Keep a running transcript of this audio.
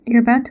You're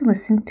about to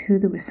listen to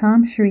the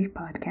Wisam Sharieff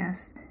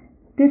podcast.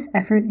 This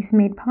effort is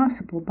made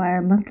possible by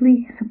our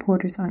monthly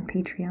supporters on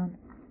Patreon.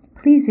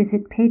 Please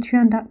visit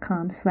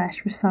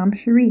patreon.com/Wisam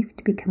Sharieff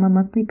to become a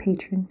monthly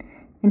patron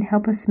and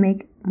help us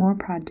make more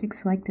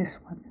projects like this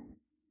one.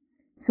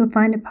 So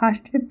find a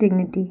posture of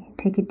dignity,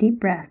 take a deep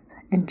breath,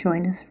 and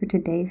join us for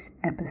today's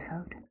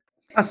episode.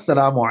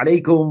 Assalamu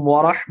alaikum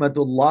wa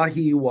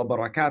rahmatullahi wa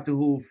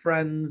barakatuhu,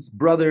 friends,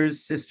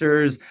 brothers,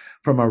 sisters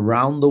from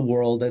around the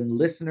world, and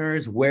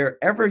listeners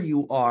wherever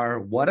you are,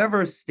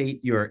 whatever state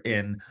you're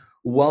in.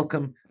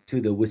 Welcome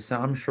to the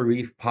Wisam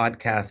Sharieff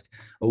podcast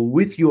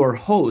with your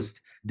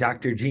host,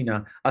 Dr.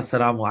 Gina.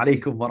 Assalamu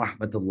alaikum wa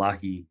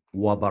rahmatullahi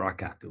wa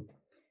barakatuh.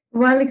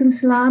 Wa alaikum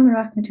salam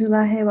wa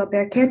rahmatullahi wa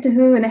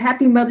barakatuhu, and a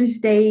happy Mother's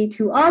Day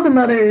to all the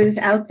mothers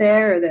out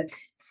there, or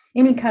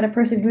any kind of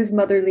person who's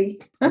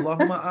motherly.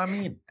 Allahumma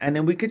ameen. And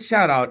then we could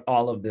shout out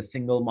all of the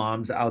single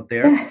moms out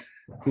there, Yes,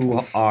 who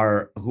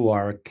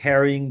are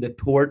carrying the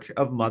torch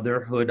of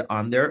motherhood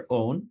on their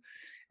own.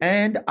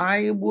 And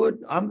I'm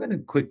going to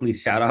quickly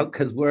shout out,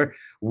 because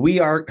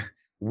we are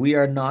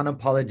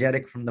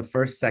non-apologetic from the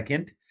first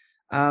second.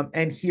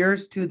 And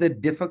here's to the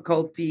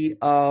difficulty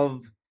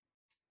of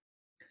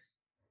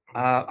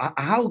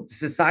how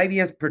society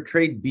has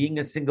portrayed being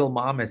a single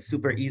mom as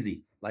super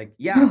easy. Like,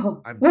 yeah,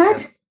 oh,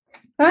 what?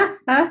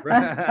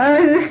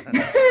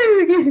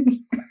 Excuse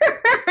me.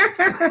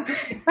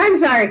 I'm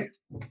sorry.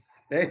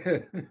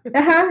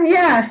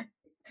 Yeah,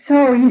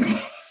 so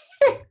easy.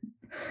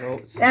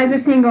 As a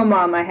single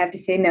mom, I have to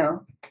say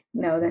no,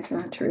 that's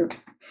not true.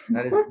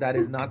 That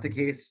is not the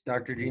case,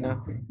 Dr.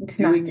 Gina. It's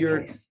not the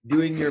case.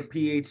 Doing your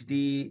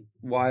PhD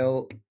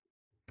while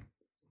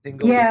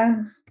single.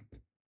 Yeah.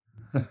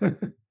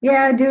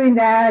 Yeah, doing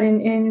that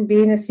and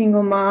being a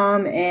single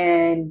mom,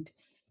 and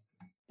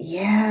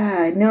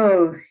yeah,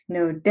 no,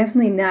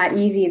 definitely not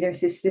easy.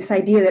 There's this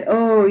idea that,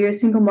 oh, you're a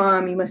single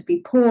mom, you must be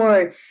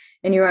poor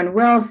and you're on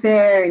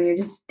welfare and you're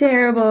just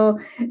terrible.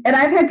 And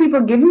I've had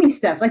people give me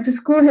stuff, like the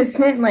school has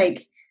sent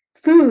like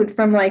food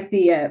from like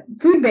the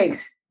food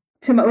banks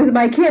to with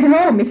my kid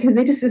home, because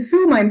they just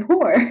assume I'm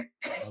poor.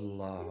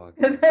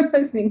 Because I'm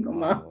a single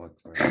mom.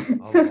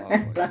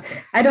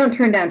 I don't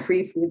turn down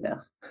free food though.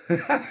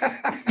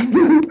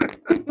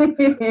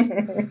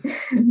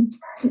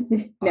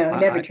 No,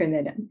 never turn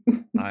that down.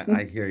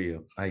 I hear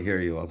you.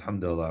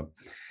 Alhamdulillah.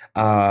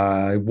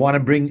 I want to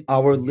bring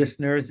our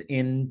listeners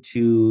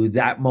into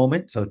that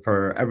moment. So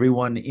for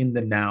everyone in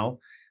the now,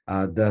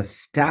 the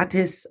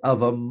status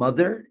of a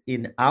mother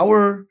in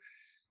our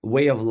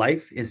way of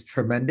life is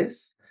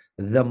tremendous.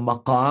 The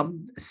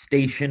maqam,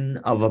 station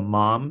of a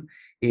mom,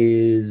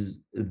 is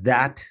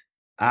that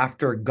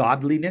after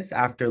godliness,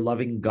 after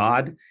loving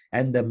God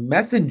and the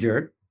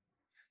messenger,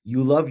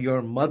 you love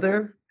your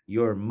mother,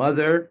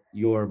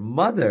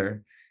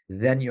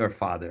 then your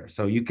father.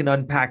 So you can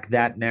unpack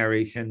that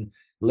narration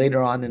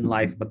later on in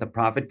life, but the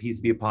Prophet, peace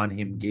be upon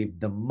him, gave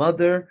the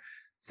mother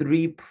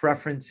 3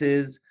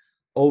 preferences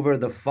over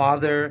the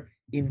father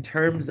in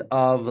terms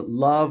of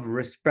love,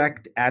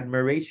 respect,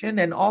 admiration.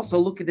 And also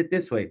look at it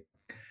this way.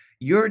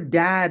 Your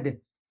dad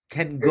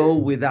can go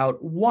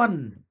without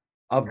one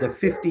of the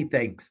 50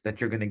 thanks that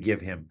you're going to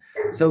give him.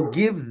 So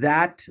give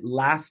that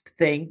last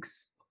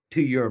thanks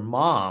to your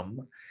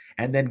mom,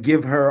 and then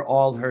give her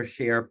all her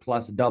share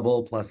plus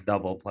double, plus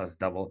double, plus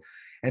double.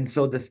 And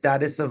so the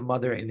status of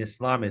mother in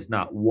Islam is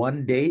not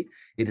one day.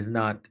 It is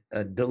not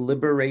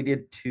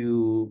deliberated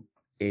to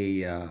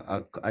a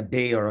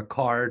day or a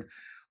card,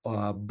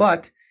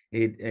 but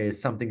it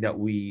is something that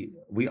we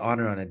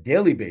honor on a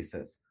daily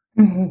basis.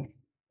 Mm-hmm.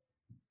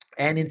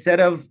 And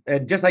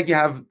and just like you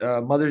have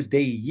Mother's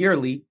Day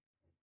yearly,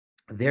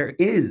 there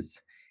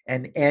is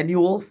an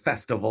annual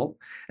festival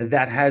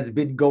that has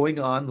been going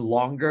on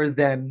longer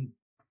than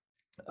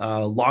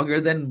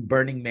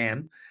Burning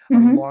Man,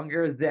 Mm-hmm.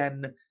 longer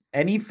than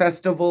any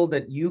festival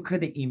that you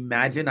could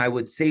imagine. I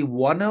would say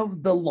one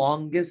of the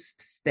longest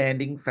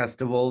standing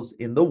festivals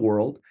in the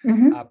world.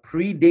 Mm-hmm.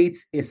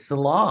 Predates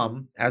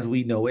Islam as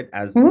we know it,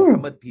 as Ooh.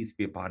 Muhammad, peace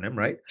be upon him,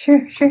 right?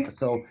 Sure.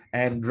 So,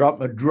 and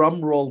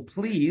drum roll,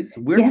 please.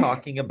 We're Yes.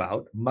 talking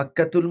about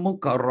Makkatul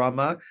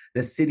Mukarrama,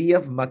 the city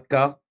of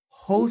Makkah,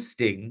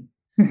 hosting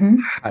Mm-hmm.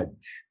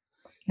 Hajj.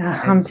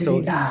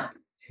 Alhamdulillah.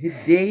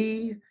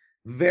 Today,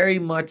 very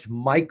much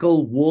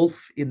Michael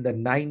Wolff in the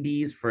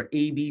 90s for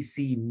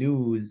ABC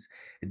News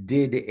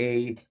did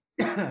a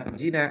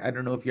Gina, I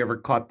don't know if you ever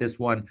caught this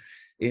one.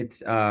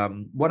 It's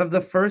one of the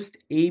first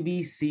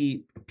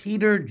ABC,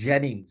 Peter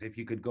Jennings, if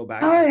you could go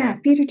back. Oh yeah,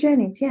 Peter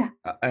Jennings, yeah.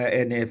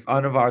 And if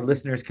one of our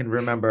listeners can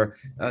remember,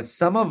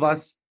 some of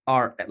us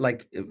are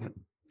like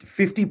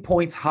 50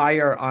 points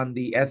higher on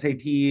the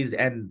SATs,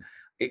 and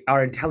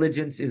our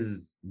intelligence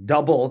is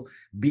double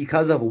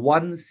because of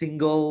one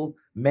single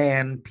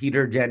man,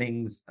 Peter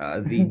Jennings,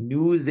 the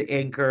news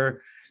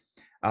anchor,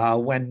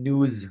 when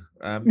news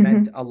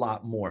meant a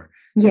lot more.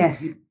 So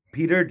Yes.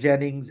 Peter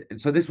Jennings.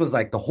 So this was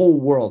like the whole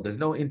world. There's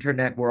no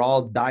internet. We're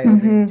all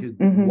dialed into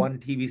one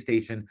TV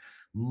station.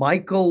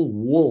 Michael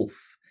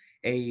Wolff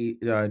a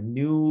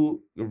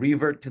new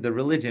revert to the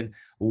religion,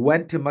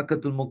 went to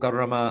Makkatul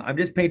Mukarramah. I'm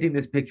just painting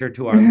this picture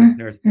to our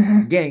listeners.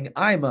 Gang,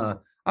 I'm a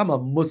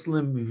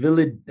Muslim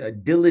village,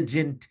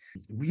 diligent,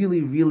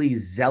 really, really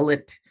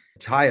zealot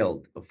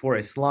child for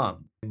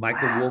Islam.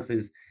 Michael Wolf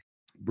is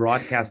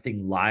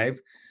broadcasting live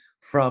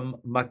from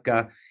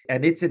Mecca,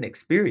 and it's an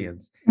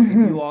experience. If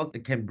you all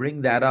can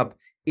bring that up,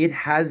 it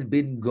has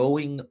been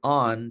going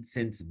on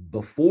since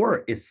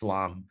before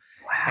Islam.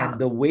 And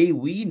the way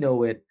we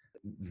know it,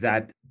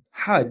 that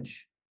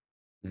Hajj,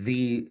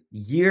 the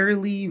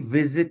yearly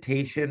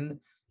visitation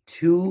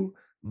to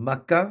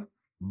Mecca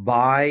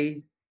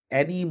by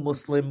any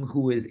Muslim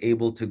who is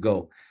able to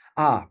go.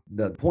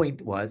 The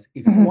point was,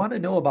 if you want to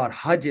know about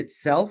Hajj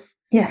itself,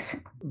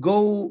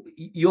 go,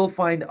 you'll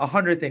find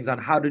 100 things on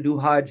how to do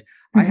Hajj.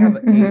 I have,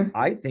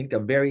 I think, a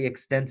very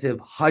extensive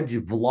Hajj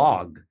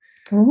vlog.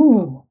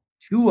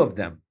 Two of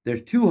them.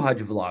 There's two Hajj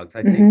vlogs.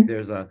 I think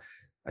there's a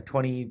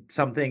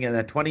 20-something, and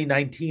a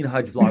 2019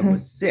 Hajj vlog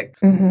was sick.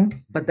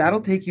 But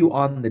that'll take you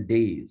on the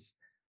days.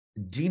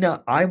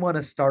 Gina, I want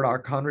to start our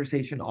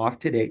conversation off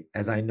today,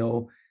 as I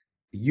know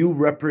you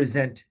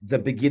represent the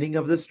beginning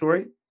of the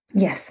story.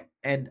 Yes.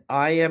 And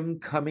I am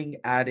coming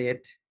at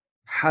it.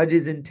 Hajj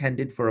is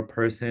intended for a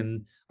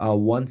person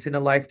once in a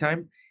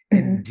lifetime.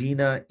 And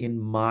Gina, in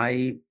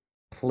my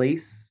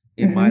place,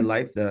 in my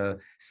life, the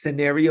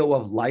scenario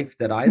of life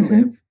that I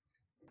live,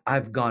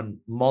 I've gone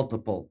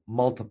multiple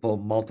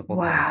times.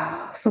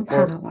 Wow,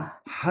 subhanAllah.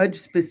 Hajj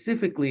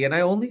specifically, and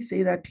I only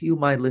say that to you,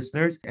 my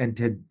listeners, and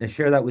to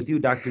share that with you,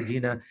 Dr.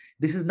 Gina.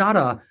 This is not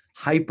a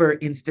hyper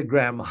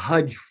Instagram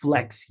Hajj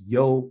flex.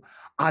 Yo,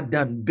 I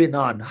done been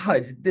on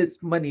Hajj this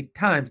many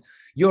times.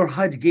 Your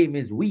Hajj game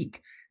is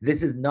weak.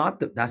 This is not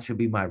that should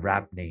be my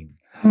rap name.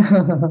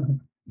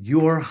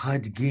 Your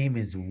Hajj game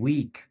is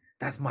weak.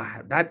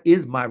 That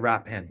is my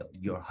rap handle.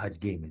 Your Hajj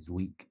game is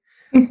weak.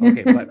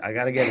 Okay, but I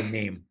gotta get a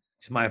name.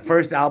 So my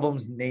first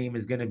album's name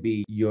is going to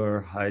be Your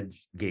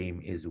Hajj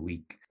Game is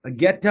Weak.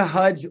 Get to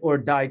Hajj or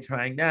Die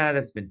Trying. Nah,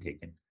 that's been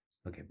taken.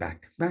 Okay,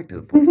 back to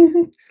the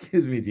point.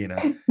 Excuse me, Gina.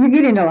 You're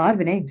getting a lot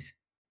of names.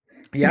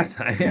 Yes,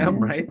 I am,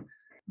 right?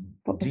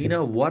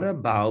 Gina, what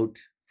about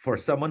for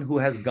someone who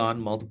has gone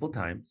multiple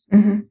times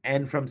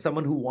and from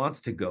someone who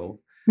wants to go?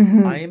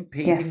 I am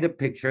painting the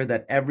picture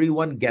that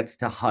everyone gets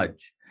to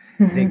Hajj.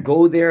 They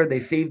go there, they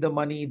save the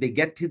money, they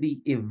get to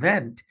the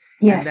event.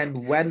 And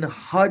then when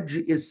Hajj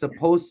is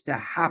supposed to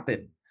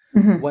happen,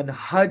 when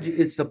Hajj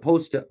is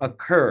supposed to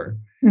occur,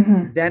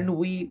 then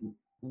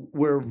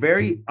we're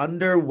very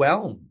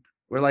underwhelmed.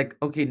 We're like,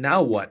 okay,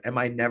 now what? Am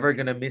I never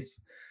going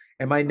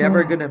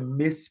to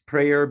miss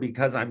prayer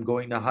because I'm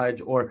going to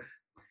Hajj? Or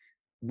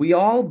we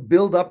all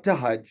build up to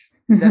Hajj,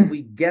 then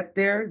we get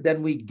there,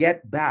 then we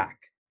get back.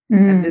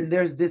 And then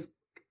there's this,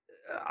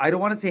 I don't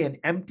want to say an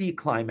empty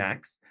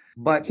climax,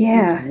 but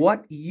it's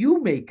what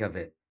you make of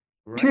it.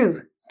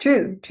 Right?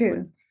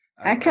 True.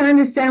 I can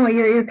understand where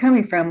you're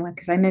coming from,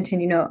 because I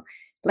mentioned,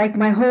 like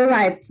my whole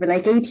life, for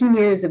like 18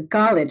 years of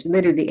college,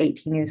 literally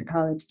 18 years of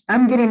college,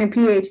 I'm getting a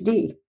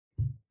PhD.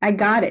 I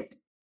got it.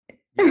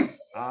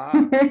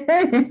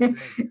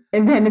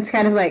 And then it's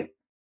kind of like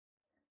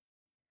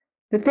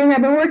the thing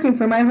I've been working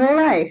for my whole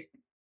life.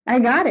 I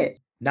got it.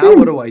 Now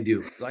what do I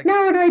do?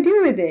 Now what do I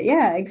do with it?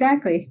 Yeah,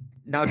 exactly.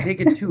 Now take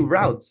it two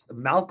routes.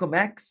 Malcolm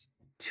X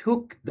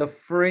took the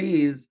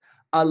phrase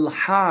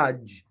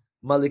Al-Hajj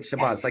Malik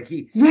Shabazz. Like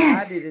he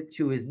added it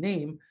to his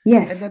name.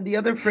 And then the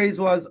other phrase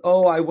was,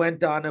 I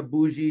went on a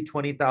bougie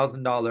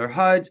 $20,000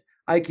 Hajj.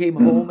 I came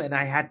home and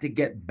I had to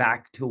get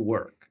back to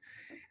work.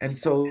 And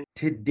so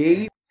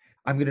today,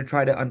 I'm going to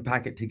try to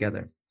unpack it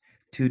together.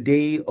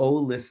 Today,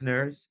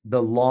 listeners,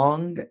 the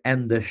long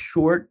and the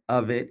short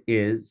of it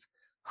is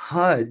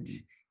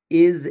Hajj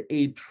is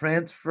a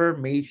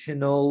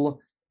transformational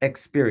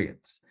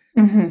experience.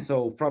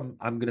 So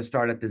I'm going to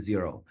start at the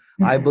zero.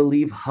 I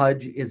believe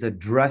Hajj is a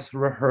dress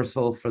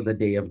rehearsal for the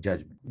Day of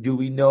Judgment. Do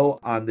we know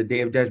on the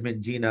Day of Judgment,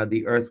 Gina,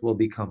 the earth will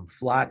become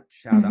flat?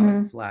 Shout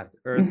out flat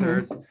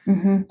earthers.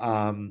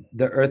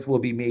 The earth will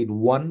be made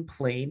one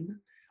plane.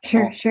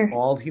 Sure.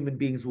 All human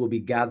beings will be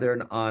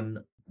gathered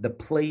on the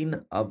plain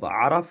of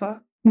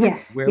Arafah.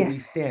 Where we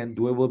stand,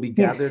 where we'll be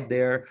gathered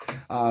there.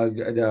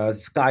 The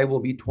sky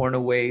will be torn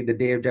away. The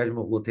Day of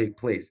Judgment will take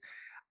place.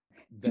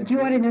 Did you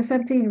want to know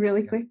something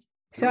really quick?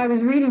 So I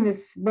was reading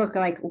this book,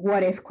 like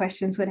what if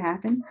questions would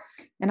happen.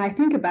 And I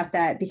think about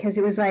that because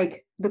it was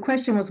like, the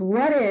question was,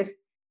 what if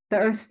the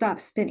earth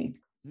stopped spinning?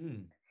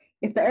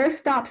 If the earth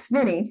stopped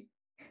spinning,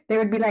 there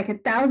would be like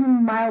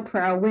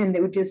 1,000-mile-per-hour wind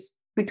that would just,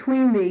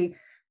 between the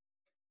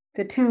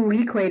two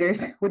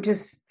equators, would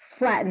just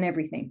flatten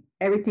everything.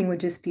 Everything would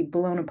just be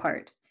blown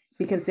apart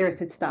because the earth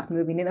had stopped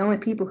moving. And the only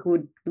people who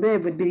would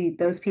live would be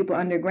those people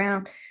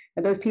underground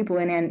or those people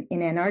in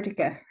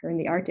Antarctica or in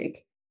the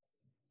Arctic.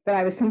 But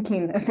I was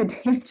thinking of the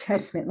Day of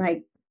Judgment,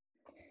 like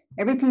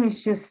everything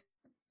is just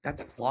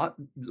that's plot.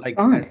 Like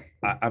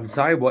I'm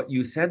sorry, what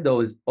you said though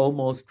is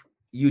almost,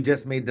 you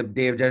just made the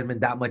Day of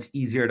Judgment that much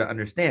easier to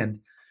understand.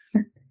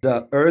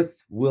 The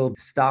earth will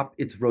stop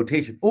its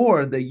rotation,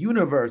 or the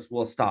universe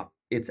will stop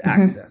its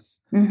Mm-hmm. access.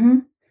 Mm-hmm.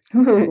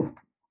 Ooh.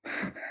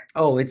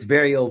 Oh, it's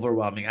very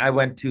overwhelming. I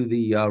went to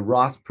the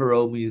Ross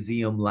Perot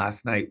Museum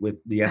last night Oh,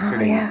 yesterday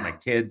with yeah. my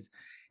kids,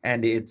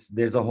 and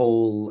there's a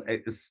whole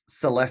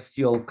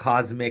celestial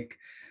cosmic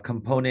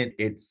component.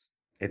 It's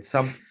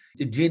some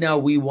Gina,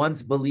 we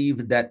once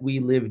believed that we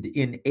lived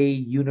in a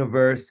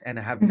universe and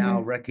have now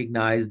Mm-hmm.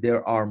 recognized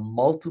there are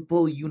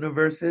multiple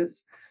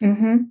universes.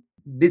 Mm-hmm.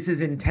 This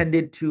is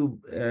intended to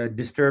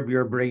disturb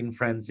your brain,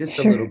 friends, just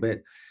a little Sure.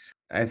 bit.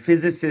 A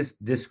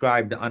physicist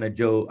described on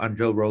Joe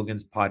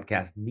Rogan's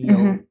podcast, Mm-hmm.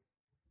 Neil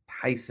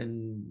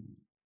Tyson,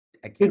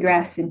 I can't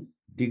remember. Degrassi.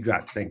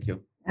 DeGrasse, thank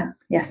you.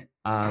 Yes.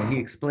 He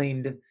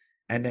explained,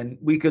 and then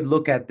we could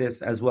look at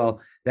this as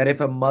well, that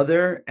if a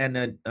mother and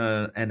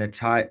a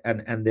child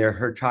and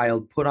her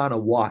child put on a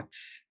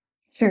watch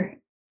Sure.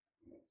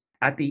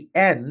 at the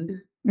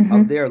end Mm-hmm.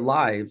 of their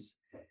lives,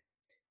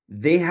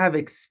 they have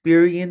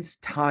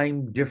experienced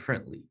time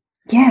differently.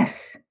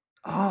 Yes.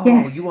 Oh,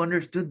 Yes. you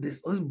understood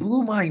this. It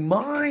blew my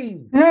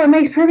mind. No, it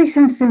makes perfect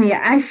sense to me.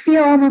 I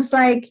feel almost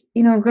like,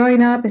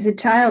 growing up as a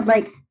child,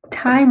 like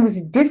time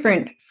was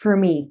different for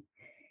me.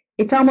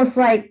 It's almost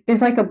like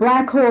there's like a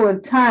black hole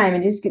of time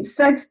and just gets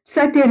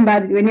sucked in by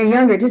when you're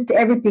younger. Just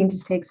everything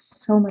just takes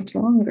so much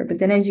longer. But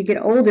then as you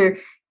get older,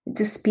 it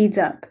just speeds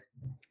up.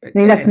 I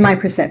mean, that's my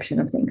perception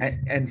of things.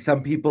 And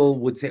some people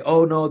would say,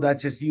 oh, no,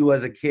 that's just you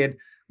as a kid.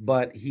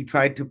 But he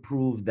tried to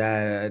prove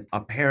that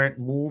a parent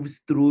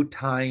moves through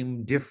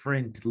time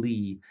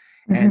differently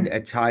and a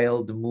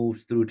child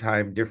moves through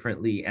time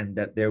differently, and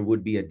that there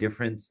would be a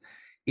difference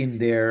in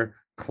their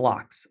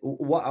clocks.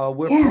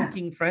 We're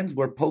poking, friends.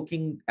 We're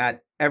poking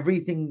at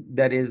everything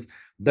that is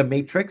the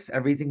matrix,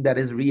 everything that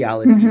is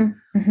reality.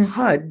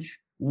 Hajj,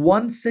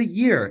 once a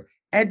year,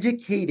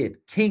 educated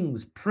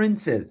kings,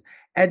 princes,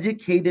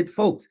 educated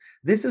folks.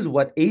 This is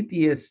what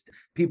atheist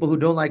people who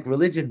don't like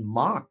religion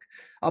mock.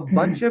 A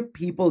bunch of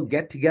people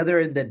get together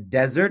in the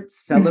desert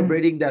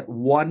celebrating that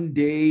one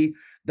day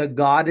the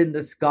God in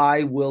the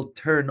sky will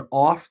turn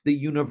off the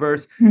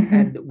universe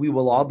and we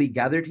will all be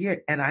gathered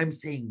here. And I'm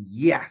saying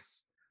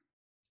yes.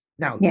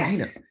 Now,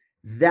 Gina,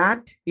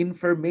 that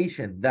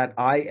information that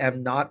I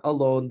am not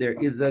alone,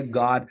 there is a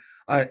God.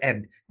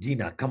 And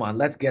Gina, come on,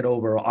 let's get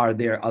over. Are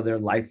there other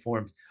life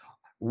forms?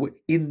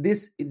 In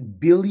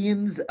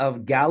billions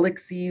of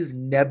galaxies,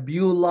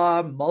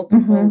 nebula,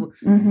 multiple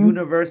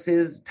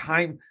universes,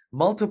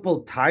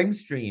 multiple time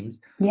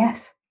streams.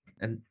 Yes.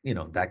 And,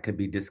 that could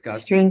be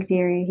discussed. String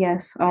theory.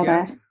 Yes. All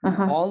that.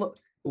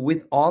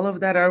 With all of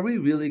that, are we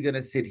really going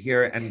to sit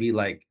here and be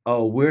like,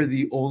 oh, we're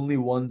the only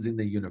ones in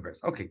the universe?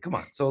 Okay, come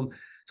on. So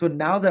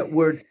now that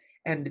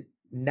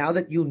now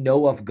that you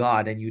know of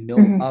God and you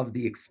know of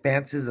the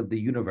expanses of the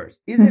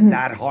universe, is it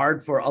that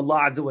hard for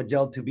Allah Azza wa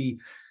Jal to be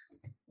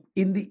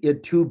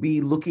to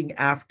be looking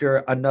after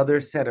another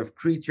set of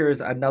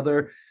creatures,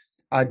 another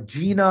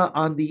Gina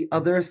on the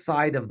other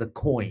side of the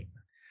coin?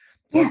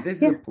 If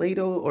this is a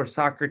Plato or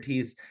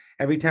Socrates,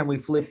 every time we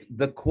flip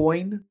the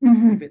coin,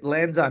 if it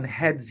lands on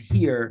heads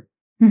here,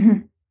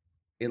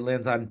 it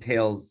lands on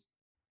tails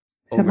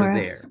somewhere over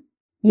there.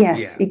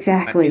 Yes,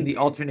 exactly. In the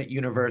alternate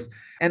universe.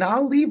 And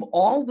I'll leave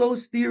all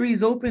those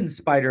theories open,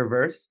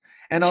 Spider-Verse,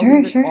 and I'll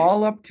leave it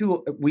all up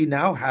to, we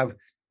now have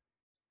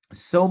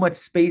so much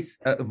space,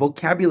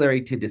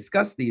 vocabulary to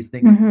discuss these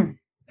things.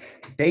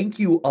 Thank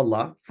you,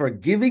 Allah, for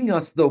giving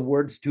us the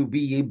words to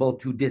be able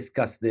to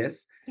discuss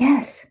this.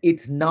 Yes.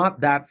 It's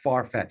not that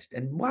far-fetched.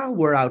 And while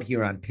we're out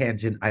here on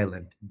Tangent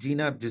Island,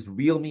 Gina, just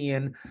reel me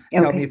in.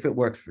 Tell me if it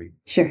works for you.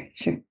 Sure.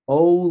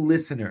 Oh,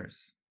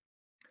 listeners,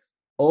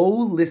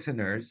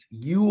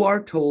 you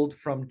are told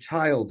from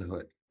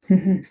childhood,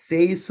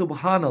 say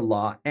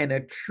Subhanallah, and a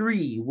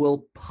tree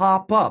will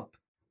pop up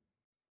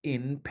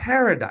in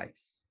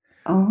paradise.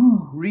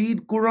 Oh.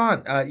 Read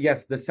Quran.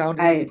 Yes, the sound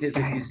is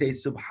if you say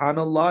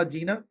Subhanallah,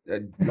 Gina.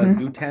 Let's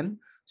do 10.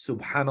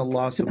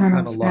 Subhanallah,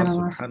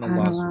 Subhanallah,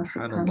 Subhanallah,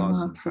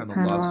 Subhanallah,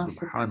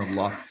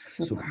 Subhanallah,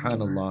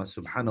 Subhanallah,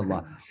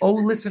 Subhanallah. Oh,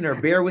 listener,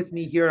 bear with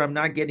me here. I'm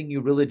not getting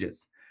you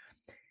religious.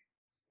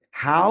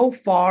 How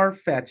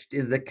far-fetched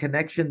is the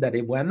connection that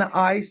when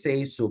I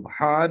say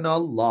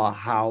Subhanallah,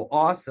 how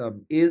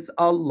awesome is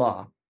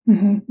Allah?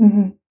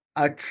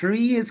 A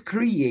tree is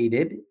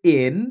created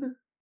in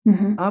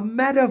a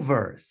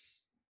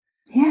metaverse.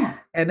 Yeah.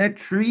 And a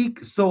tree.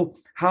 So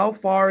how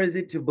far is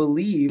it to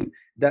believe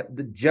that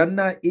the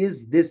Jannah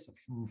is this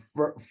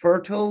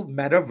fertile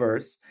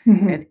metaverse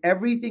and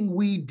everything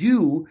we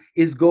do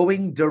is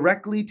going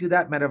directly to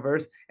that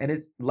metaverse? And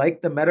it's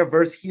like the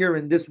metaverse here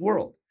in this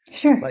world.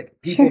 Sure. Like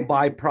people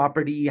buy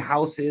property,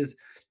 houses.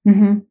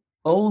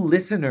 Oh,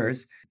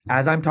 listeners,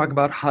 as I'm talking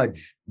about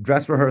Hajj,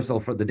 dress rehearsal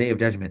for the Day of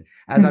Judgment,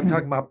 as I'm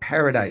talking about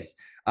paradise,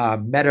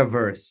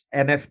 metaverse,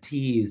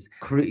 NFTs,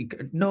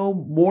 no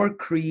more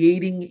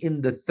creating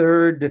in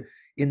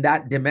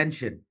that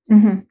dimension.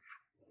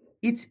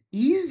 It's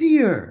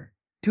easier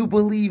to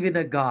believe in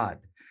a God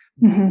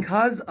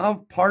because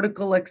of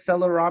particle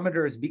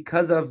accelerometers,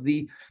 because of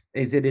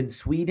is it in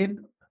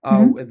Sweden?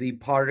 the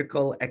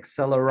particle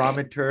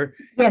accelerometer.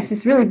 Yes,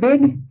 it's really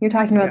big. You're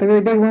talking about the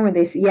really big one where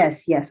they see.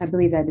 Yes, I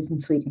believe that is in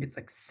Sweden. It's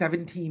like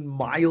 17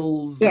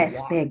 miles. Yeah,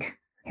 it's big.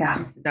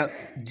 Yeah. Now,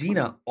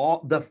 Gina,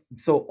 all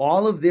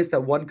of this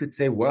that one could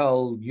say,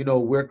 well,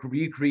 we're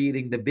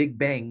recreating the Big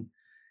Bang.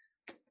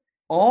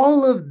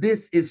 All of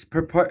this is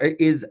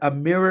a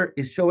mirror,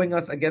 is showing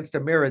us against a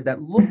mirror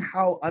that look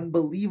how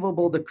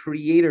unbelievable the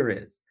creator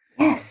is.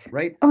 Yes.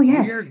 Right? Oh,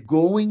 yes.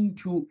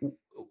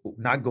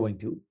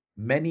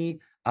 Many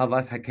of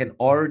us can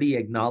already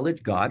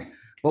acknowledge God,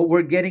 but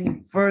we're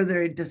getting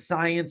further into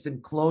science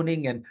and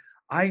cloning, and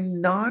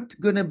I'm not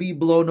going to be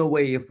blown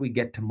away if we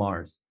get to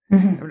Mars.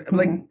 I'm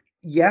like,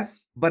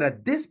 yes, but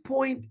at this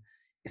point,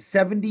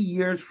 70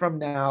 years from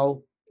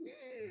now,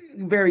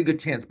 very good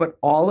chance. But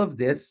all of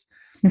this,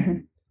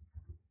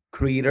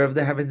 creator of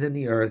the heavens and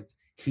the earth,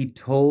 he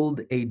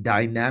told a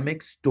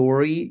dynamic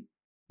story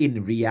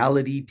in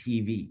reality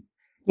TV.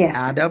 Yes.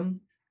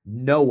 Adam,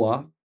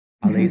 Noah,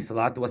 alayhi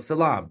salatu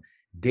wasalam,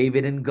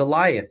 David and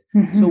Goliath.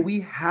 So we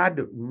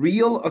had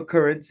real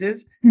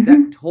occurrences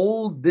that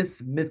told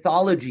this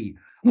mythology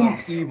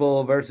of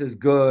evil versus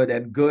good,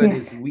 and good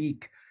is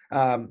weak,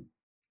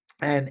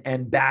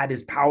 and bad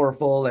is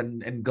powerful,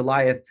 and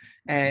Goliath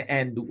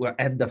and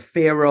the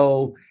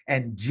Pharaoh,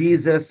 and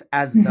Jesus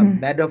as the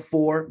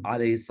metaphor,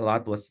 alayhi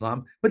salatu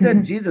wasalam. But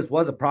then Jesus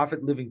was a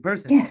prophet, living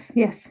person.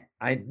 Yes.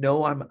 I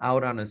know I'm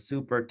out on a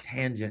super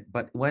tangent,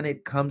 but when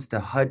it comes to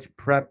Hajj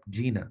prep,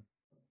 Gina,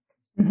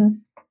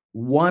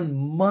 one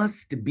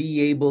must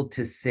be able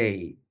to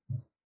say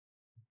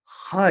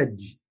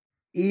Hajj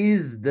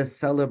is the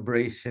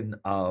celebration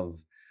of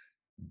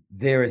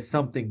there is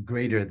something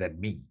greater than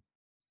me.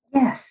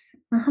 Yes.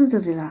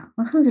 Alhamdulillah.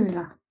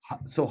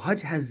 So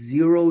Hajj has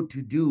zero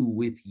to do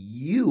with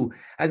you.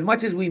 As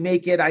much as we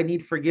make it, I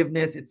need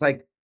forgiveness. It's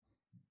like,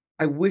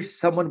 I wish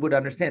someone would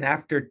understand.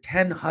 After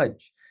 10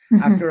 Hajj,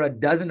 after a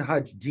dozen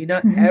Hajj,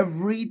 Gina,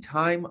 every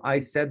time I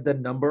said the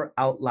number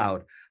out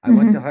loud, I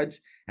went to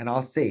Hajj, and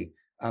I'll say,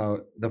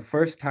 the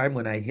first time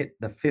when I hit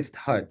the 5th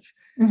Hajj,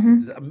 it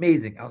was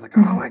amazing. I was like,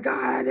 oh my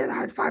God, I did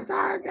Hajj 5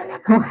 times.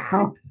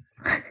 Wow.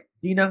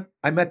 Gina,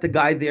 I met the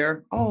guy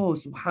there. Oh,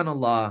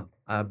 subhanallah,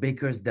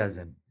 baker's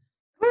dozen.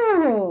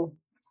 Oh.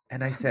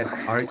 And I said,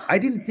 I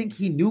didn't think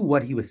he knew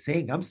what he was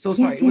saying. I'm so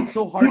sorry. It was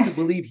so hard to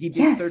believe he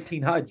did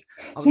 13 Hajj.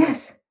 I was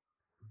like,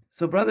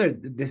 so brother,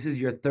 this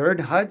is your 3rd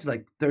Hajj,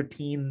 like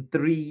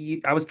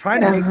 13-3. I was trying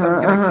to make some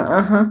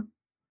connection.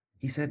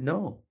 He said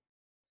no.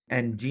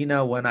 And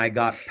Gina, when I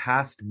got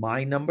past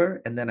my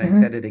number, and then I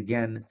said it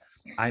again,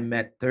 I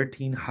met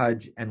 13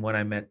 Hajj. And when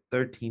I met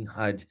 13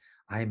 Hajj,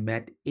 I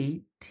met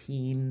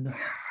 18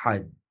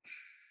 Hajj.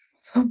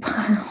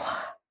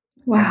 SubhanAllah.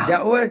 Wow.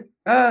 That was,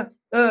 at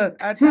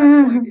that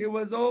point, it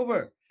was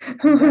over.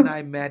 And then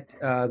I met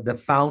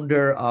the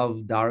founder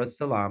of Dar es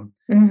Salaam.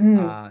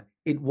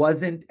 It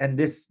wasn't, and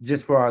this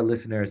just for our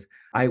listeners,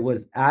 I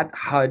was at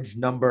Hajj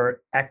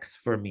number X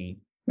for me,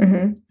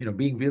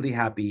 being really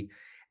happy.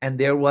 And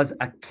there was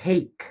a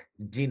cake,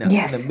 Gina, in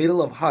the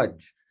middle of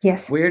Hajj.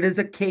 Yes. Where there's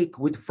a cake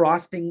with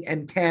frosting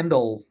and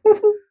candles.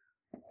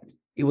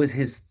 It was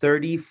his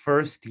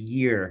 31st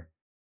year.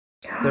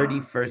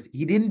 31st.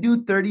 He didn't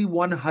do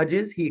 31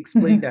 Hajjs. He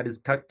explained at his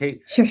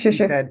cake. Sure. He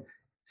said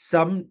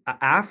some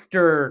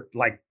after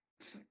like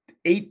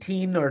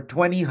 18 or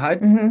 20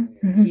 Hajj,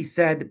 he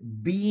said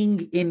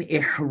being in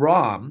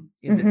Ihram,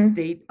 in the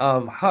state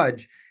of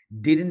Hajj,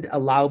 didn't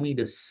allow me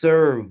to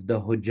serve the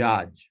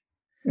Hujjaj.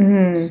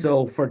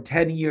 So for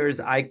 10 years,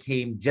 I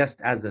came just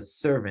as a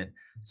servant.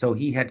 So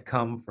he had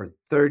come for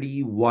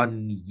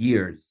 31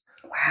 years.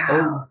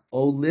 Wow.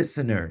 Oh,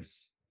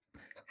 listeners,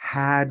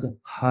 had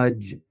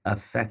Hajj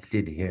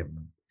affected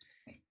him?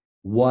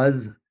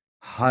 Was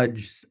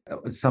Hajj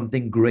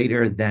something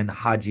greater than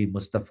Haji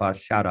Mustafa?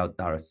 Shout out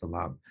Dar es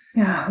Salaam.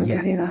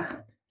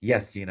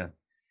 Yes, Gina.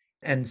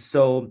 And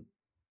so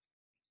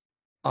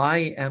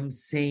I am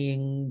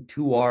saying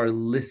to our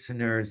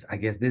listeners, I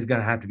guess this is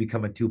going to have to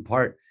become a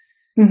 2-part.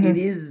 It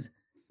is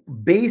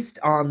based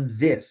on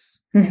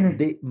this,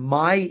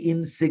 my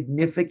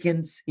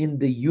insignificance in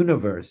the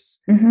universe.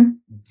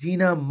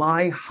 Gina,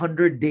 my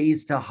 100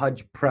 days to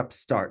Hajj prep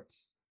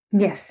starts.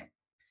 Yes.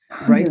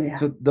 Right?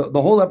 So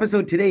the whole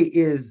episode today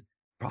is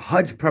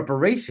Hajj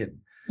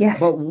preparation. Yes.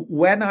 But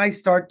when I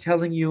start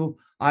telling you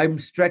I'm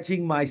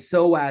stretching my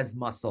psoas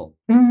muscle,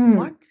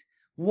 what?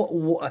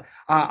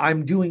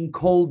 I'm doing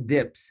cold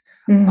dips.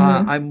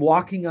 I'm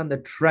walking on the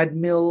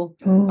treadmill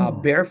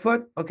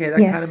barefoot. Okay, that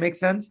kind of makes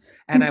sense.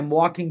 And I'm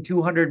walking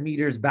 200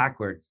 meters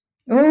backwards.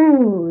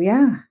 Oh,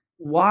 yeah.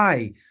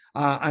 Why?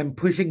 I'm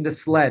pushing the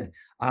sled.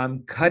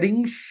 I'm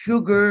cutting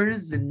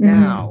sugars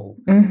now.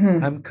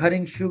 I'm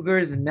cutting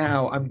sugars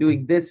now. I'm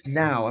doing this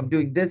now. I'm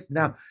doing this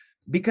now.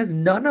 Because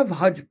none of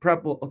Hajj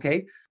prep will,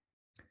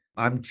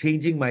 I'm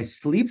changing my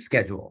sleep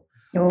schedule.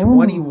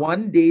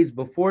 21 days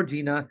before,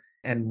 Gina.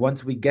 And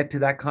once we get to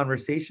that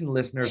conversation,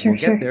 listeners will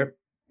get there.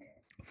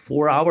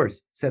 4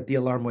 hours, set the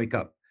alarm, wake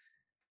up.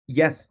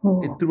 Yes,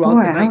 throughout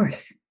the night.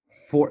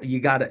 4 hours. You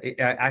got to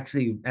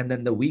actually, and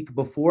then the week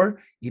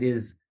before, it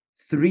is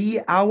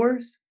 3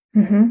 hours,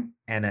 Mm-hmm.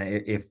 And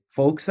if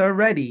folks are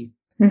ready,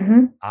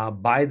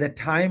 Mm-hmm. by the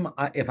time,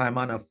 if I'm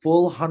on a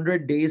full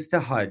 100 days to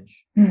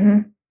Hajj, Mm-hmm.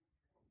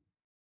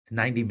 it's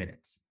 90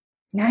 minutes.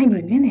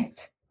 90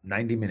 minutes.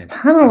 90 minutes.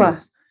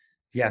 SubhanAllah.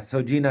 Yeah.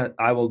 So Gina,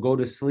 I will go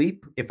to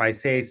sleep. If I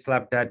say I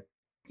slept at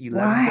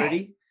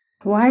Why? 11:30.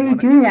 Why are you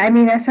doing that? I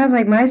mean, that sounds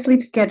like my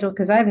sleep schedule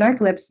because I have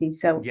narcolepsy.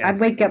 So I Yes.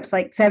 wake up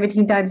like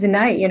 17 times a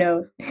night,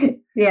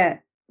 Yeah.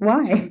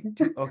 Why?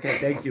 Okay.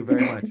 Thank you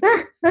very much.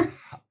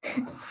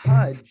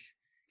 Hajj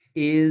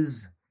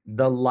is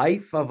the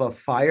life of a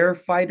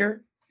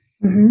firefighter,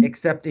 Mm-hmm.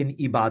 except in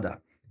ibadah.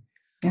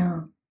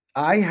 Oh.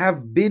 I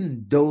have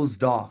been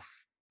dozed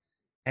off,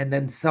 and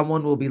then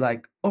someone will be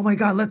like, "Oh my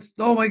God,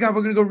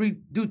 we're gonna go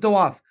do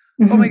tawaf.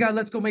 Oh my Mm-hmm. God,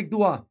 let's go make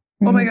dua.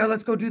 Oh my Mm-hmm. God,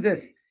 let's go do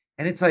this."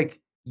 And it's like,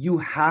 you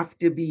have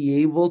to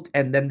be able to,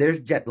 and then there's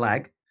jet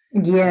lag.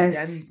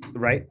 Yes. Then,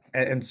 right.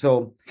 And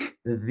so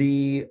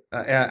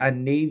a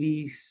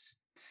Navy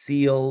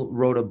SEAL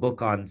wrote a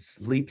book on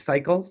sleep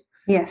cycles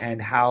Yes.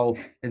 and how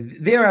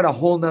they're at a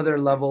whole nother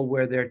level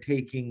where they're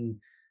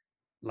taking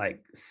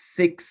like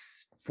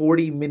 6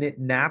 40-minute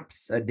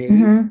naps a day.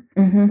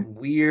 Mm-hmm. Mm-hmm.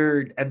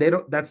 Weird. And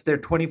that's their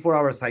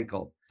 24-hour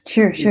cycle.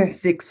 Sure. Sure.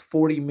 6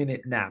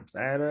 40-minute naps.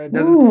 It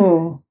doesn't.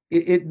 Ooh.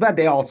 But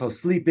they also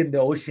sleep in the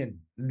ocean.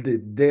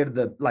 They're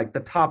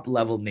the top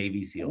level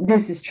Navy SEAL.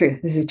 This is true.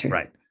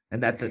 Right.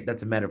 And that's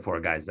a metaphor,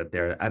 guys, that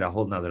they're at a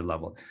whole nother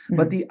level. Mm-hmm.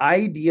 But the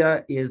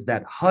idea is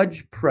that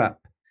Hajj prep,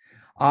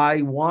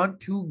 I want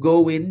to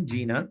go in,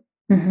 Gina,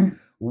 Mm-hmm.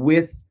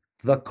 with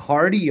the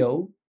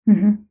cardio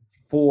Mm-hmm.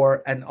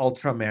 for an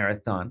ultra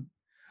marathon.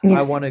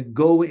 Yes. I want to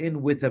go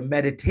in with a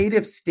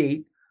meditative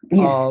state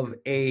of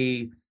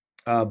a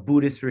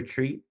Buddhist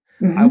retreat.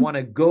 Mm-hmm. I want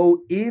to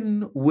go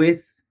in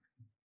with,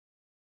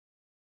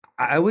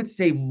 I would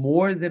say,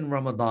 more than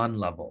Ramadan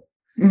level.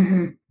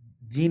 Mm-hmm.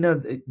 Gina,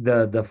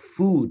 the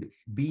food,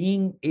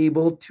 being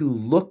able to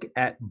look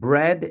at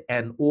bread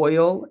and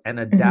oil and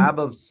a dab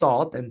of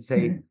salt and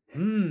say,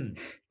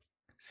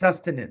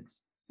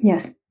 sustenance.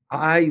 Yes.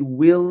 I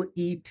will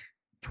eat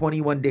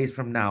 21 days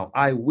from now.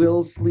 I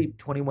will sleep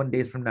 21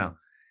 days from now.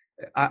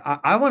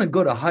 I want to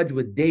go to Hajj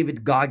with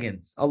David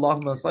Goggins.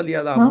 Allahumma salli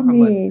ala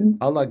Muhammad.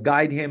 Allah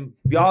guide him.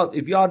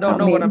 If y'all don't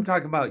know what I'm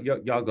talking about,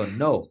 y'all gonna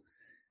know.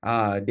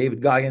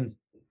 David Goggins,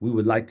 we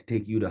would like to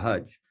take you to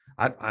Hajj.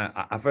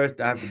 I first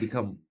have to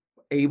become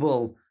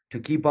able to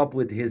keep up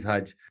with his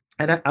Hajj.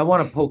 And I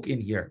want to poke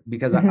in here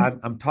because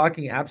I'm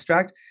talking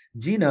abstract.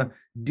 Gina,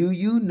 do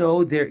you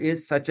know there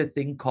is such a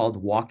thing called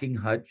walking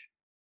Hajj?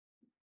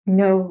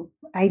 No,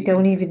 I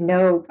don't even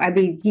know. I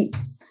mean,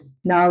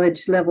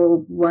 knowledge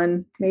level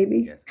 1,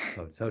 maybe. Yes,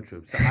 so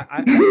true. So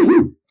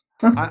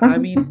I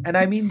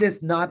mean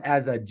this not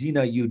as a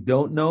Gina, you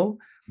don't know,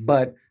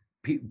 but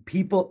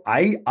people,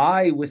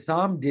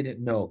 Wisam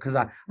didn't know because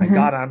I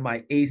got on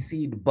my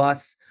AC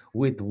bus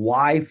with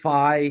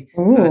Wi-Fi.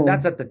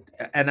 That's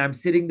and I'm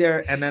sitting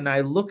there, and then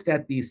I looked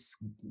at these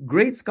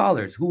great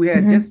scholars who we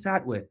had just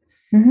sat with,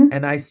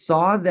 and I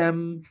saw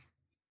them.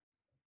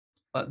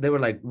 They were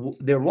like,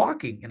 they're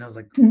walking, and I was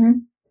like,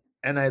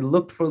 and I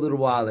looked for a little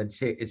while, and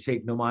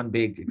Sheikh Noman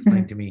Beg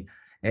explained to me,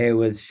 it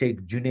was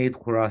Sheikh Junaid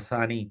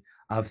Khurasani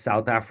of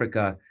South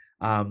Africa.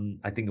 I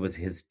think it was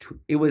his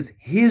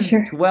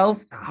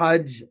 12th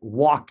Hajj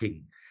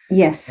walking.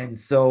 Yes. And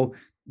so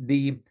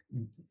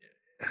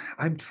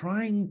I'm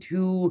trying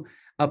to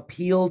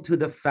appeal to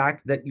the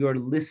fact that you're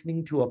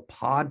listening to a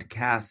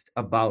podcast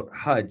about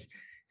Hajj.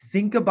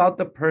 Think about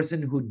the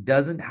person who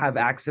doesn't have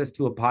access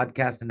to a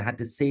podcast and had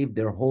to save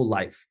their whole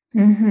life.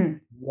 Mm-hmm.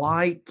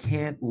 Why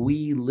can't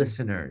we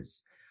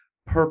listeners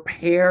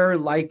prepare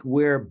like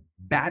we're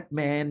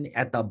Batman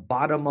at the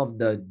bottom of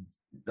the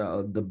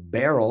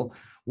barrel?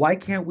 Why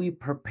can't we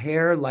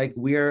prepare like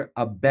we're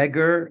a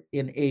beggar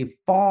in a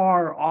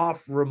far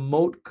off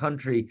remote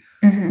country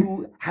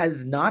who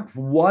has not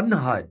one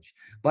Hajj,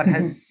 but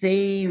has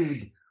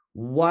saved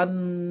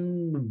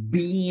one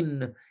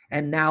bean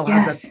and now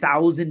has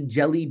 1,000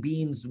 jelly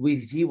beans,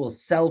 which he will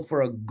sell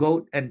for a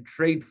goat and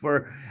trade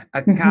for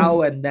a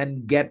cow and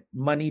then get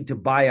money to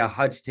buy a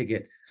Hajj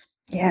ticket?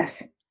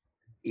 Yes.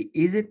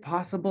 Is it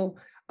possible?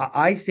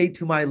 I say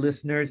to my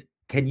listeners,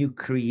 can you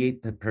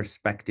create the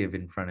perspective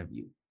in front of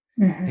you?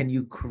 Can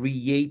you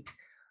create?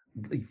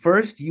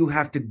 First, you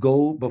have to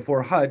go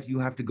before Hajj. You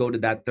have to go to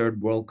that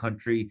third world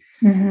country.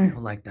 I don't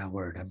like that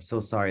word. I'm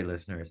so sorry,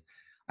 listeners.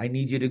 I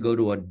need you to go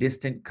to a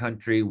distant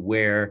country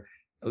where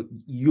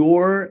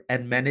your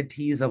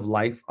amenities of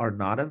life are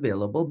not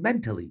available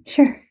mentally.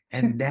 Sure.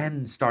 And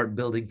then start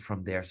building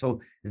from there.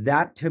 So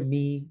that, to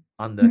me,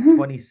 on the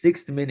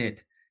 26th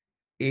minute,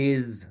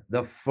 is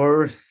the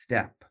first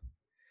step.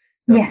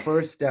 The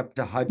first step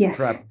to Hajj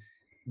prep.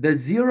 The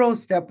 0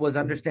 step was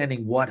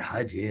understanding what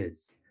Hajj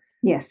is.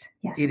 Yes.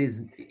 It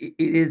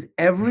is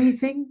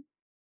everything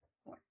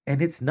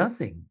and it's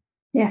nothing.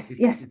 Yes.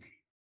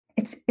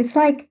 It's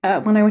like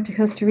when I went to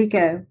Costa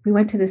Rica, we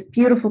went to this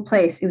beautiful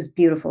place. It was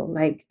beautiful.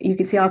 Like you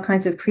could see all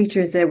kinds of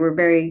creatures that were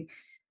very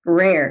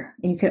rare.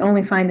 And you could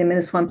only find them in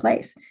this one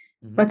place.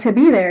 But to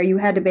be there, you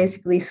had to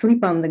basically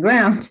sleep on the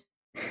ground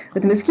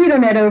with a mosquito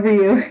net over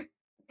you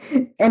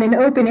and an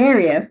open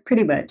area,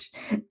 pretty much.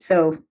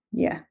 So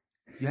yeah,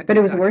 You had but to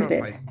it was worth it.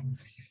 sacrifice.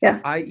 Yeah.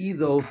 I.e.,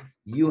 though,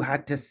 you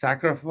had to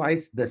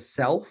sacrifice the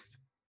self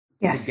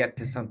to Yes. get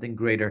to something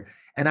greater.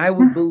 And I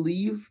would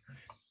believe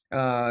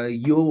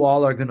you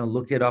all are going to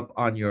look it up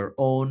on your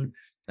own.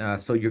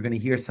 So you're going to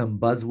hear some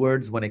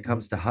buzzwords when it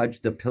comes to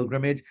Hajj, the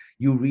pilgrimage.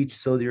 You reach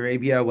Saudi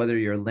Arabia, whether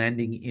you're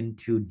landing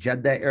into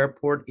Jeddah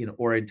airport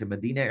or into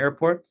Medina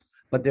airport.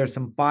 But there's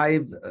some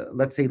five,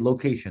 let's say,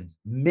 locations.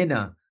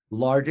 Mina,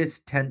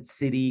 largest tent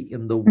city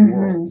in the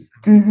world,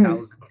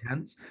 15,000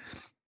 tents.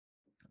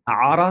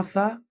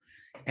 Arafah,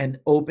 an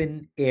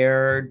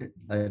open-aired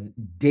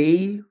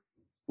day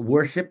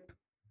worship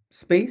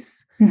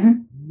space.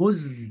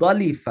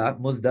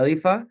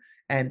 Muzdalifa,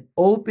 an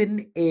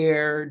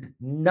open-aired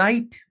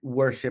night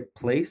worship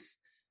place.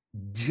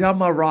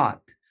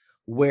 Jamarat,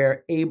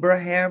 where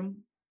Abraham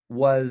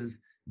was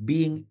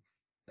being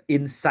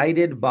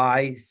incited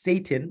by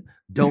Satan,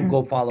 don't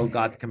go follow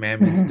God's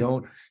commandments,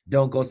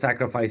 don't go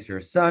sacrifice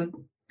your son,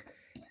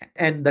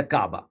 and the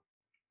Kaaba.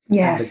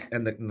 Yes.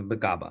 And the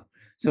Kaaba.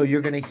 So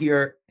you're going to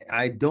hear,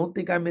 I don't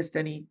think I missed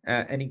any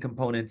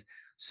components.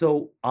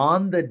 So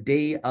on the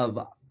day of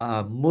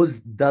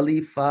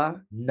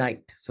Muzdalifa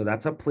night, so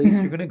that's a place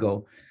you're going to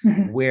go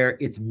where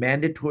it's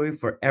mandatory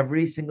for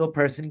every single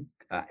person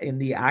in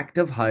the act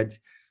of Hajj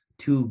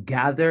to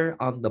gather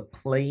on the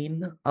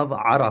plain of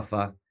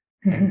Arafah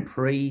and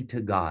pray to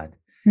God.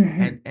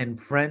 And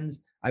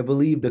friends, I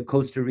believe the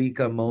Costa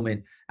Rica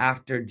moment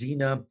after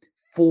Gina,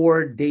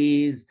 4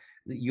 days,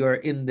 you're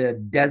in the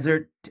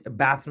desert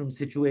bathroom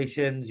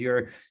situations,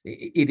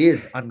 it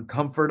is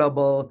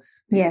uncomfortable.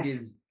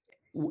 Yes.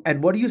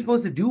 And what are you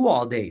supposed to do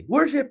all day?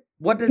 Worship.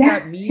 What does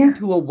that mean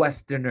to a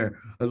Westerner?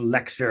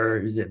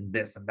 Lectures and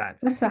this and that.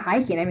 What's the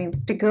hiking? I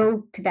mean, to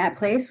go to that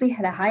place, we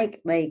had to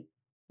hike like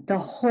the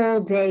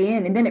whole day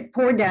in, and then it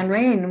poured down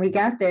rain, and we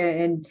got there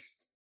and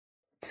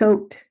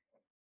soaked.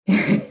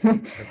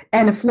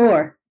 And the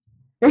floor.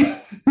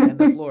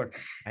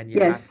 And you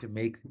have to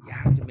make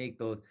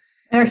those.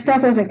 And our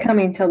stuff wasn't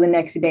coming until the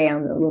next day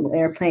on the little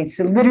airplane.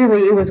 So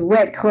literally it was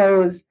wet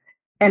clothes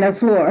and a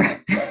floor.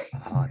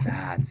 Oh,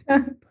 that's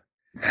deep.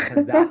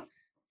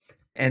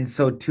 And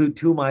so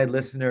to my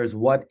listeners,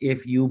 what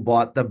if you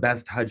bought the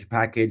best Hajj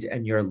package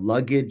and your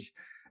luggage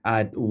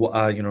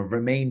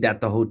remained at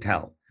the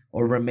hotel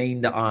or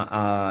remained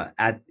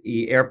at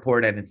the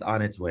airport and it's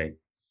on its way?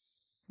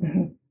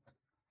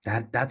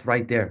 That's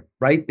right there.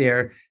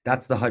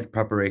 That's the Hajj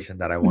preparation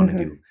that I want to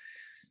do.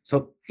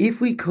 So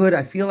if we could,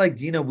 I feel like,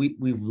 Gina,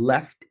 we've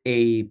left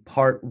a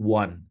part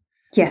 1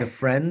 to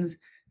friends,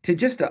 to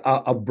just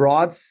a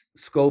broad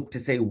scope to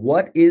say,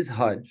 what is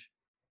Hajj?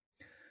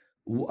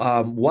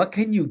 What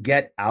can you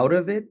get out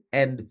of it?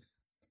 And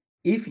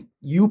if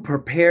you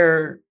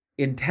prepare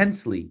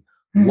intensely,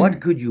 what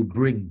could you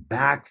bring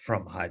back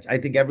from Hajj? I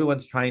think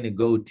everyone's trying to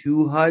go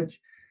to Hajj.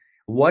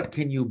 What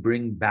can you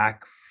bring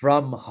back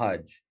from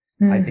Hajj?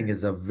 I think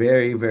is a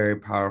very, very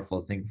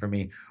powerful thing for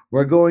me.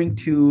 We're going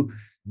to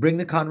bring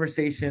the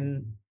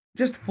conversation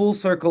just full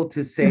circle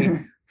to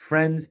say,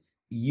 friends,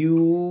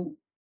 you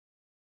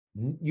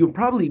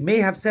probably may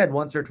have said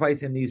once or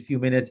twice in these few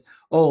minutes,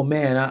 oh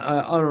man,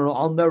 I don't know,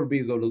 I'll never be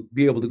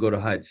able to go to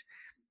Hajj.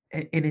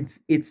 And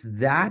it's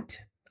that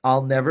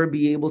I'll never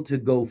be able to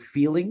go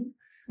feeling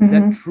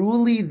that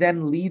truly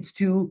then leads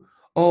to,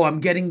 oh, I'm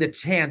getting the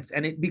chance.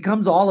 And it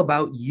becomes all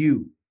about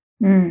you,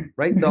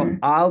 right? The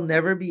I'll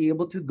never be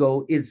able to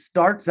go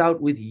starts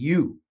out with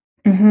you.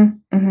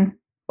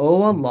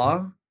 Oh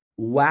Allah,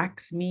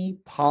 wax me,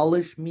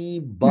 polish me,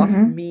 buff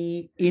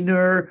me,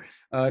 Drano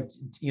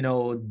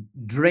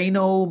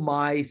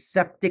my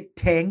septic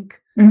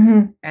tank,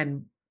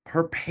 and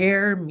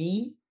prepare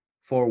me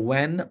for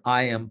when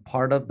I am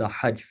part of the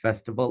Hajj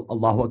festival.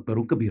 Allahu Akbar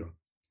Kabira.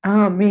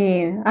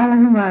 Ameen.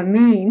 Allahumma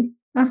ameen.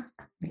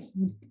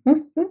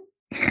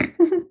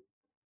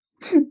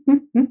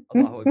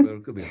 Allahu Akbar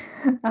Kabira.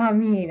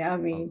 Ameen.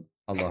 Ameen.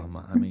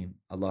 Allahumma ameen.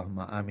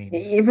 Allahumma ameen.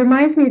 It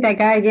reminds me of that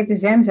guy I gave the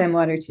Zamzam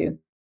water to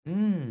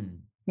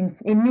in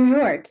New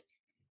York,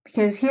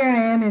 because here I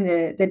am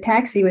in the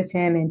taxi with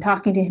him and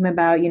talking to him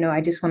about,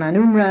 I just went on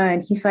Umrah,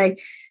 and he's like,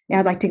 yeah,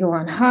 I'd like to go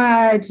on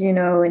Hajj,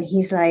 and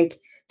he's like,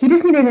 he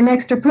just needed an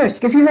extra push,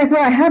 because he's like,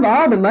 well, I have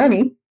all the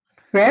money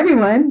for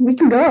everyone. We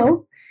can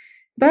go,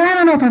 but I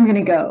don't know if I'm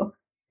going to go.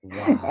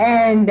 Wow.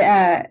 And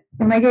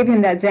when I gave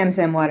him that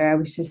Zamzam water, I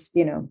was just,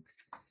 it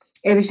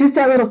was just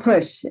that little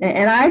push.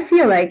 And I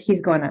feel like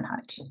he's going on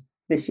Hajj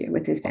this year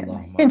with his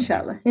family.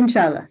 Inshallah.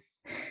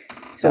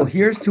 So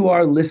here's to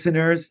our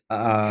listeners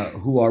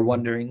who are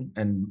wondering.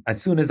 And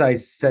as soon as I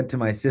said to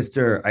my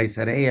sister, I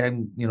said, hey,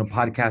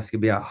 podcast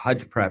could be a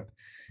Hajj prep.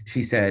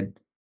 She said,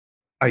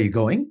 are you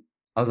going?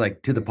 I was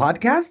like, to the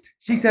podcast?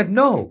 She said,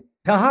 no,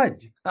 to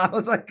Hajj. I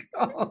was like,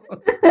 oh.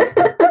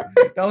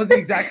 That was the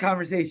exact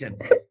conversation,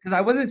 because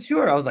I wasn't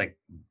sure. I was like,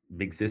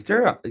 big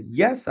sister,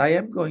 yes, I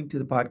am going to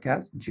the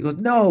podcast. And she goes,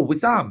 no,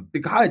 Wisam,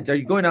 the Hajj, are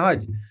you going to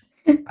Hajj?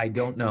 I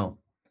don't know.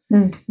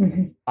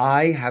 Mm-hmm.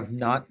 I have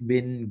not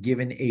been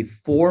given a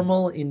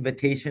formal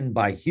invitation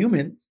by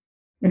humans,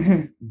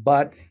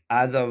 but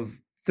as of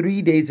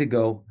 3 days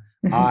ago,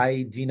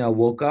 I, Gina,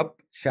 woke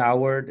up,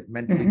 showered,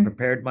 mentally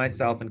prepared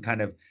myself, and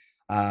kind of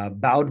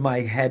bowed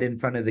my head in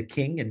front of the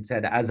king and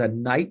said, as a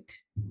knight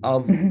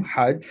of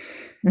Hajj,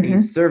 a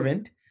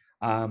servant,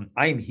 I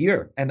am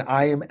here and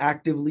I am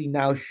actively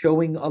now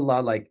showing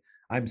Allah, like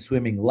I'm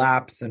swimming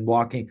laps and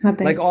walking,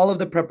 like all of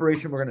the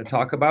preparation we're going to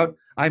talk about,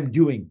 I'm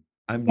doing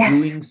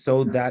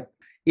so that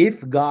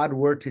if God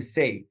were to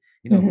say,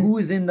 who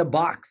is in the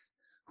box,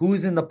 who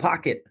is in the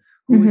pocket,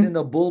 who is in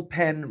the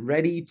bullpen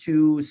ready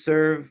to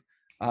serve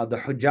the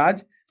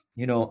Hujjaj,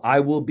 I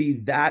will be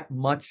that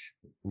much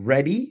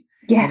ready.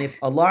 Yes. And if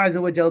Allah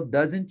Azza wa Jal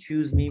doesn't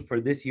choose me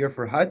for this year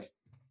for Hajj,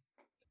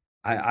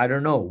 I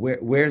don't know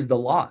where's the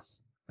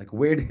loss. Like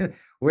where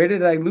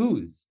did I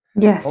lose?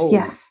 Yes.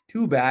 Yes.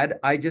 Too bad.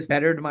 I just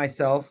bettered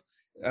myself,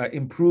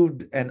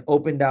 improved and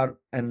opened out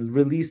and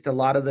released a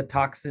lot of the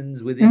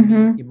toxins within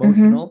me,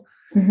 emotional,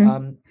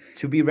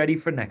 to be ready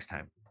for next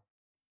time.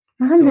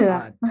 So to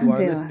our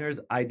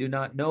listeners, I do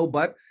not know,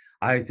 but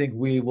I think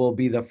we will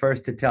be the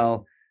first to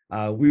tell.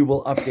 We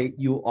will update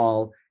you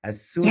all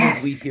as soon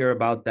as we hear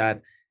about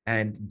that.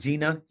 And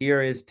Gina,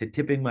 here is to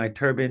tipping my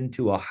turban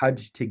to a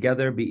Hajj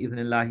together,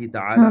 bi-idhnillahi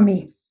ta'ala.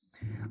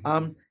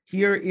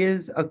 Here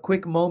is a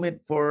quick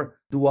moment for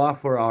dua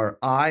for our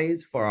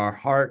eyes, for our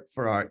heart,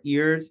 for our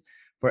ears,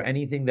 for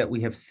anything that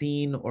we have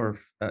seen or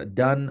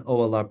done.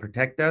 Oh Allah,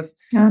 protect us.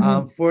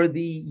 For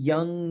the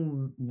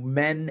young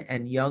men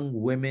and young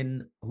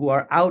women who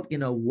are out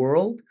in a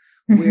world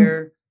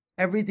where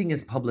everything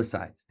is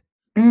publicized.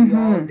 We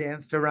all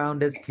danced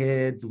around as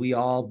kids. We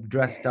all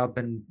dressed up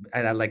and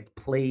at like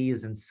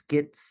plays and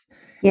skits.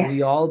 Yes.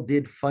 We all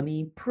did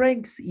funny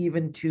pranks,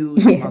 even to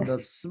on the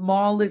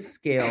smallest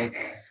scale,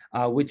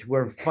 which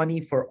were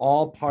funny for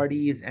all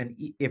parties. And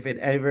if it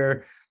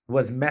ever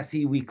was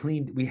messy,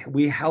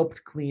 we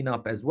helped clean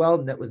up as well.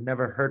 And that was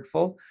never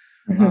hurtful.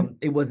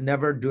 It was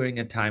never during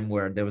a time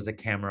where there was a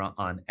camera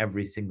on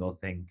every single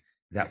thing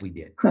that we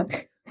did.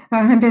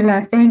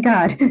 Alhamdulillah, thank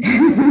God.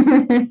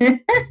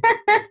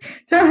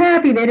 So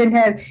happy they didn't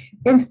have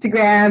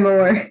Instagram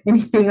or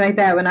anything like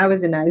that when I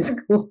was in high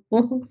school.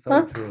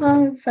 So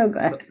true. So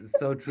good.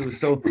 So true.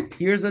 So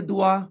here's a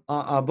dua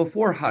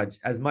before Hajj.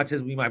 As much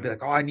as we might be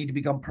like, I need to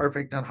become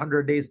perfect on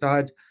 100 days to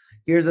Hajj.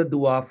 Here's a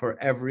dua for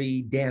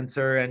every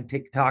dancer and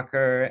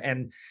TikToker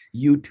and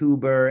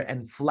YouTuber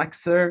and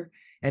flexer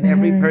and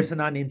every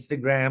person on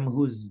Instagram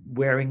who's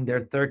wearing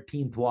their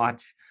 13th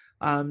watch,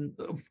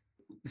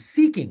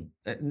 seeking.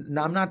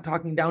 Now, I'm not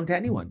talking down to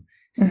anyone.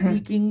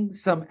 Seeking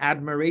some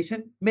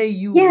admiration. May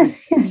you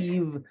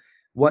receive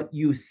what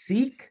you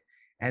seek,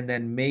 and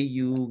then may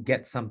you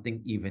get something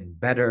even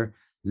better.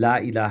 La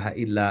ilaha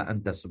illa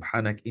anta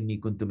subhanak inni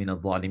kuntu min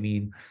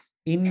al-zalimin.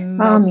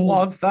 Inna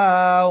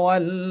safa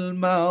wal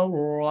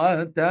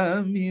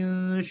marwata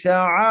min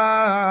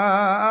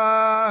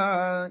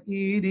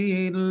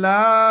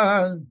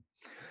sha'airillah.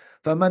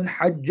 فمن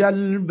حج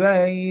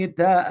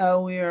البيت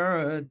أو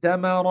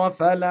اعتمر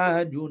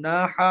فلا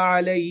جناح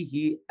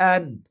عليه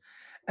أن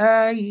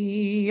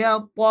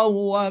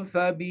يطوف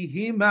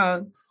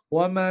بهما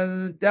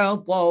ومن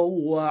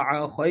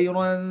تطوع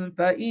خيرا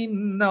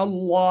فإن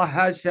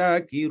الله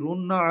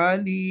شاكر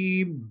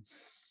عليم.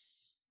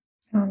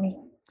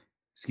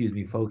 Excuse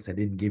me, folks, I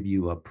didn't give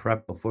you a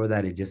prep before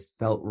that. It just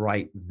felt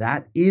right.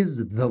 That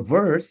is the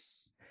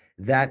verse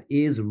that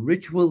is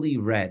ritually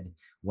read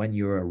when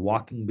you're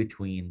walking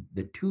between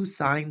the two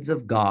signs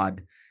of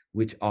God,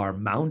 which are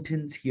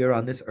mountains here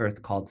on this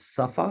earth called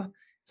Safa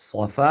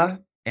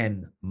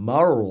and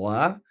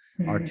Marwa,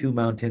 are two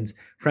mountains.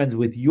 Friends,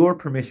 with your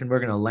permission, we're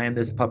going to land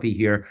this puppy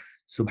here.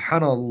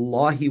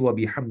 Subhanallahi wa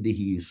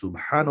bihamdihi,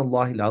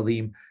 subhanallahi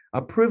al-azim.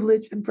 A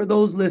privilege. And for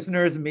those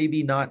listeners,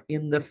 maybe not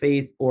in the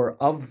faith or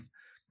of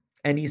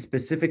any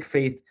specific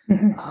faith,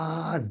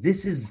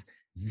 this is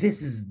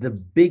the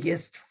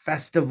biggest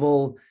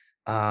festival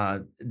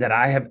that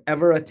I have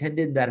ever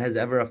attended that has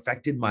ever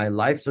affected my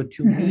life. So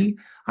to me,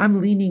 I'm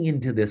leaning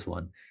into this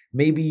one.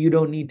 Maybe you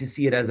don't need to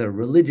see it as a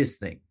religious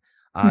thing.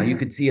 You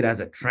could see it as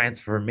a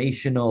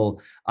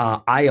transformational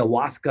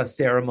ayahuasca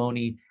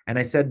ceremony. And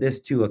I said this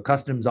to a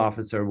customs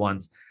officer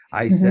once.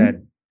 I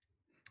said,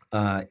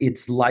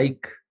 it's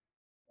like,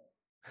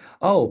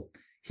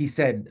 he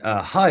said,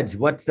 Hajj,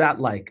 what's that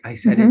like? I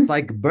said, it's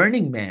like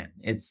Burning Man.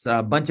 It's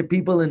a bunch of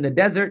people in the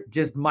desert,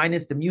 just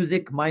minus the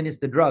music, minus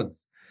the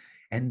drugs.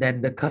 And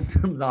then the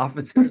customs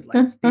officer is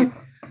like,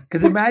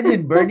 because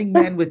imagine Burning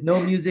Man with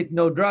no music,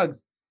 no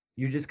drugs.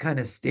 You're just kind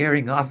of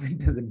staring off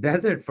into the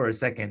desert for a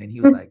second. And he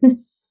was like,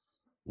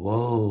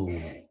 whoa.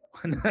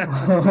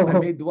 I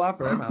made dua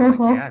for him. I was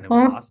like, yeah, and it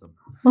was awesome.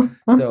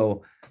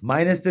 So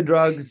minus the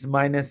drugs,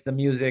 minus the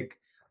music,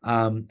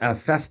 a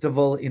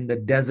festival in the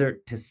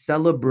desert to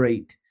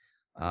celebrate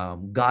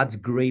God's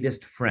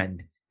greatest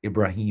friend,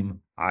 Ibrahim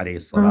alayhi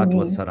salatu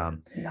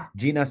wassalam.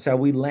 Gina, shall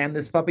we land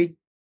this puppy?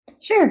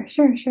 Sure.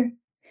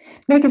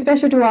 Make a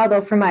special dua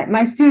though for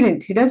my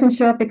student who doesn't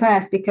show up to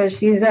class because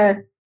she's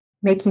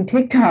making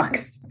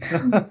TikToks.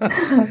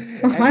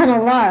 And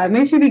Allah,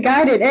 may she be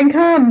guided and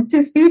come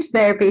to speech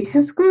therapy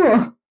to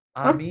school.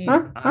 I mean,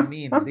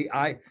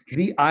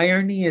 the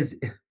irony is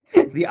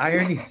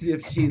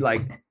if she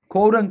like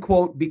quote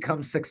unquote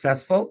becomes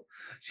successful,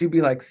 she'd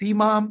be like, see,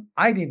 mom,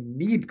 I didn't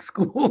need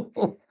school.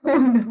 Oh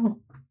no.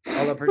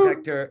 Allah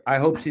protect her. I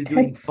hope she's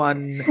doing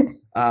fun,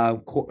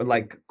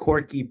 like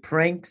quirky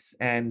pranks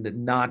and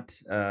not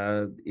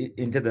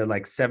into the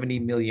like 70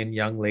 million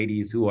young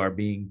ladies who are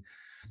being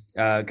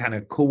kind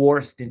of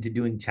coerced into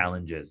doing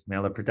challenges. May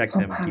Allah protect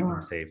them and keep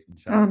them safe,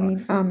 inshallah.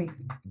 Ameen, ameen.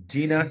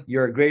 Gina,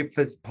 you're a great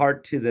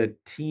part to the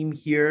team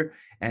here,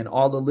 and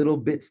all the little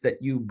bits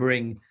that you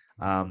bring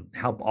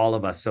help all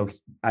of us. So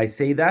I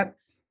say that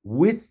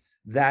with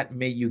that,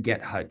 may you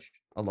get Hajj.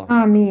 Allah.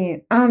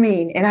 Ameen,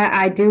 ameen. And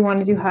I do want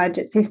to do Hajj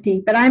at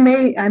 50, but I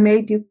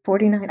may do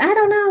 49. I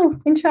don't know.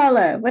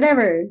 Inshallah,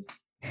 whatever.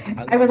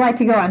 I would like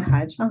to go on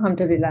Hajj.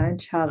 Alhamdulillah,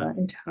 inshallah,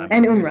 inshallah.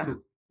 And Umrah.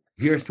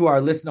 Here's to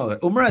our listener.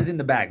 Umrah is in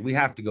the bag. We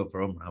have to go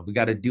for Umrah. We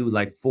got to do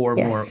like 4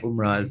 more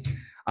Umrahs.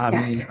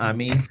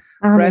 Ameen.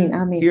 Friends,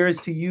 here's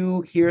to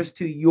you, here's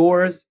to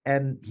yours,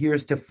 and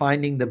here's to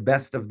finding the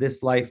best of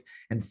this life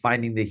and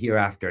finding the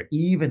hereafter,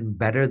 even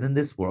better than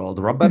this world.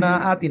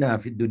 رَبَّنَا آتِنَا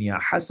فِي الدُّنْيَا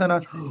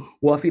حَسَنَةً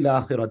وَفِي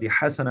الْآخِرَةِ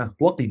حَسَنَةً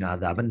وَقِنَا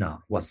عَذَابَ النَّارِ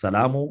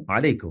وَالسَّلَامُ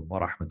عَلَيْكُمْ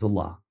وَرَحْمَةُ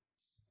اللَّهِ.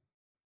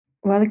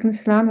 Wa alaikum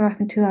assalam wa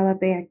rahmatullahi wa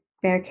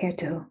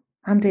barakatuh.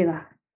 Alhamdulillah.